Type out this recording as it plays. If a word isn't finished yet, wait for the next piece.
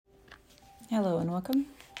Hello and welcome.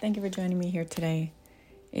 Thank you for joining me here today.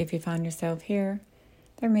 If you found yourself here,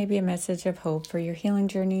 there may be a message of hope for your healing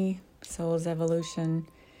journey, soul's evolution,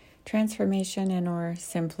 transformation, and or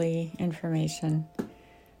simply information.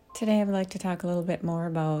 Today I would like to talk a little bit more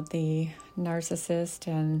about the narcissist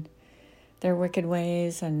and their wicked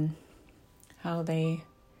ways and how they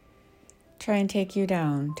try and take you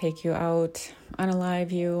down, take you out,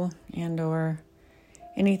 unalive you, and or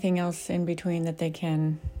anything else in between that they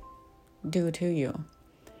can do to you.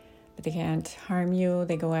 But they can't harm you.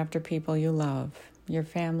 They go after people you love, your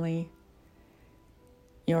family,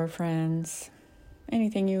 your friends,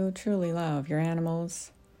 anything you truly love, your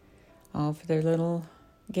animals, all for their little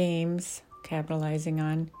games, capitalizing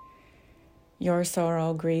on your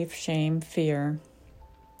sorrow, grief, shame, fear,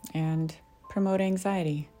 and promote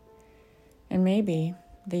anxiety. And maybe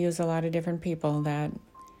they use a lot of different people that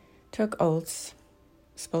took oaths,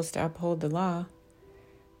 supposed to uphold the law,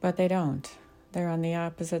 but they don't. They're on the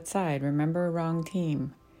opposite side. Remember, wrong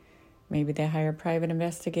team. Maybe they hire private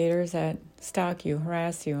investigators that stalk you,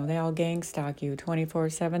 harass you. They all gang stalk you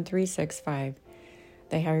 24/7, 365.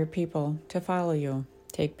 They hire people to follow you,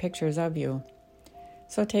 take pictures of you.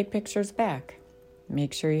 So take pictures back.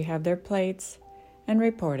 Make sure you have their plates and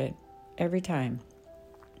report it every time.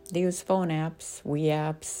 They use phone apps,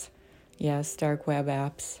 apps, yes, dark web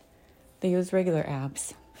apps. They use regular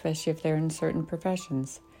apps, especially if they're in certain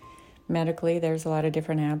professions. Medically, there's a lot of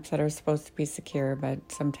different apps that are supposed to be secure,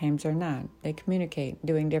 but sometimes they're not. They communicate,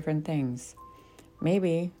 doing different things.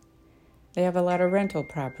 Maybe they have a lot of rental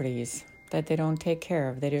properties that they don't take care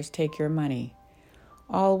of. They just take your money.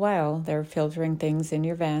 All while they're filtering things in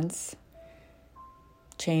your vents,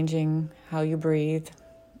 changing how you breathe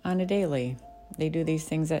on a daily. They do these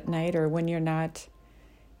things at night or when you're not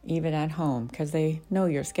even at home because they know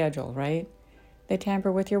your schedule, right? They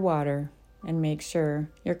tamper with your water and make sure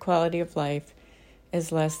your quality of life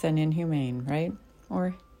is less than inhumane, right?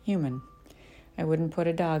 Or human. I wouldn't put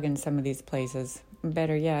a dog in some of these places.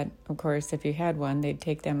 Better yet, of course, if you had one, they'd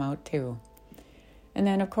take them out too. And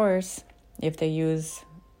then, of course, if they use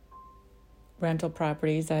rental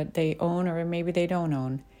properties that they own or maybe they don't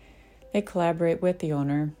own, they collaborate with the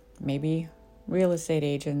owner, maybe real estate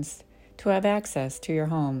agents, to have access to your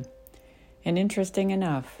home. And interesting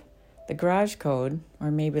enough, the garage code,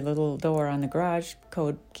 or maybe a little door on the garage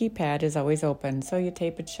code keypad is always open, so you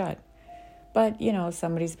tape it shut. But,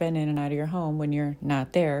 somebody's been in and out of your home when you're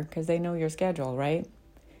not there because they know your schedule, right?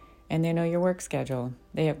 And they know your work schedule.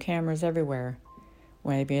 They have cameras everywhere.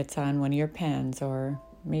 Maybe it's on one of your pens or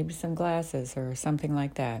maybe some glasses or something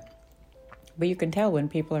like that. But you can tell when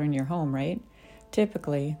people are in your home, right?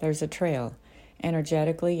 Typically, there's a trail,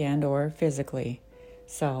 energetically and or physically.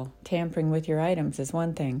 So, tampering with your items is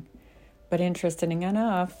one thing. But interesting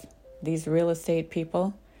enough, these real estate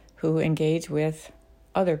people who engage with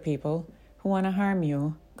other people who want to harm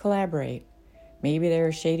you collaborate. Maybe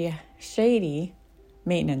they're shady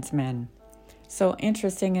maintenance men. So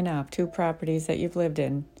interesting enough, two properties that you've lived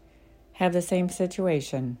in have the same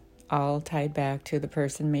situation, all tied back to the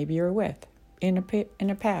person maybe you're with in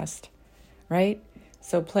a past, right?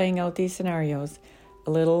 So playing out these scenarios, a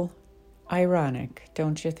little ironic,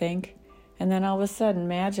 don't you think? And then all of a sudden,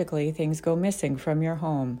 magically, things go missing from your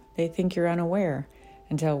home. They think you're unaware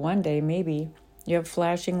until one day maybe you have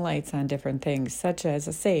flashing lights on different things, such as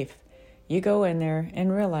a safe. You go in there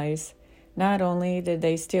and realize not only did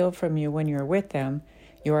they steal from you when you're with them,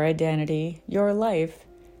 your identity, your life,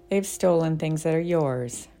 they've stolen things that are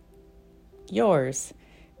yours. Yours.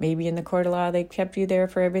 Maybe in the court of law, they kept you there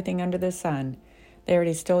for everything under the sun. They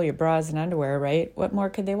already stole your bras and underwear, right? What more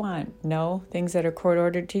could they want? No, things that are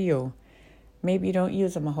court-ordered to you. Maybe you don't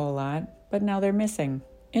use them a whole lot, but now they're missing.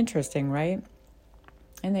 Interesting, right?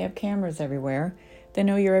 And they have cameras everywhere. They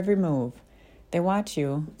know your every move. They watch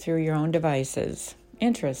you through your own devices.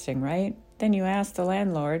 Interesting, right? Then you ask the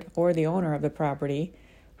landlord or the owner of the property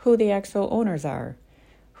who the actual owners are.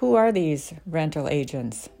 Who are these rental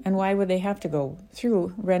agents? And why would they have to go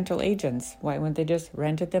through rental agents? Why wouldn't they just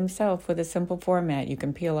rent it themselves with a simple format you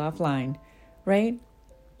can peel offline, right?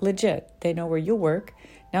 Legit. They know where you work.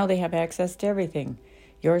 Now they have access to everything.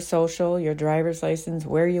 Your social, your driver's license,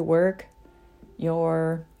 where you work,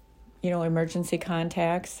 your, emergency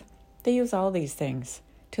contacts. They use all these things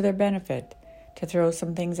to their benefit to throw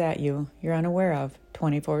some things at you you're unaware of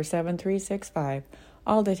 24/7, 365,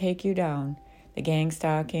 all to take you down. The gang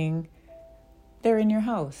stalking, they're in your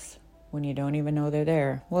house when you don't even know they're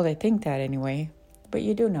there. Well, they think that anyway, but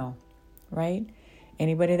you do know, right?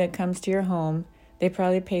 Anybody that comes to your home, they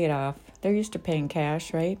probably pay it off. They're used to paying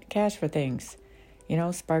cash, right? Cash for things,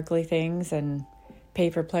 sparkly things and pay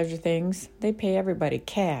for pleasure things. They pay everybody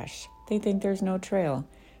cash. They think there's no trail.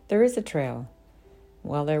 There is a trail.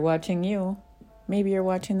 While they're watching you, maybe you're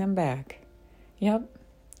watching them back. Yep.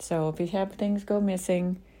 So if you have things go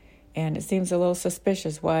missing, and it seems a little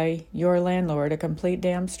suspicious why your landlord, a complete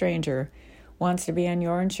damn stranger, wants to be on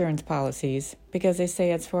your insurance policies because they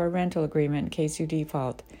say it's for a rental agreement in case you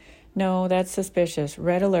default. No, that's suspicious.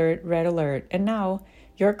 Red alert, red alert. And now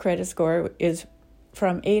your credit score is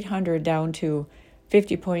from 800 down to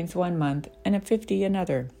 50 points one month and a 50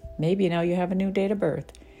 another. Maybe now you have a new date of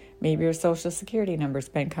birth. Maybe your social security number's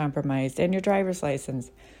been compromised and your driver's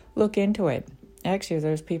license. Look into it. Actually,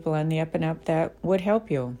 there's people on the up and up that would help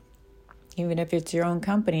you. Even if it's your own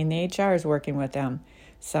company and the HR is working with them,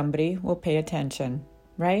 somebody will pay attention,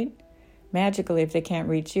 right? Magically, if they can't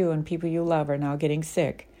reach you and people you love are now getting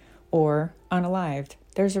sick or unalived,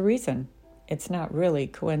 there's a reason. It's not really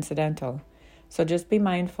coincidental. So just be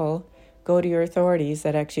mindful. Go to your authorities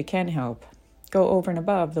that actually can help. Go over and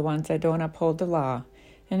above the ones that don't uphold the law.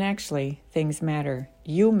 And actually, things matter.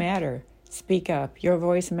 You matter. Speak up. Your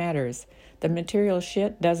voice matters. The material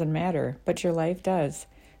shit doesn't matter, but your life does.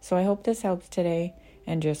 So I hope this helps today.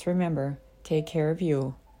 And just remember, take care of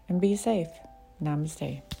you and be safe.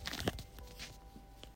 Namaste.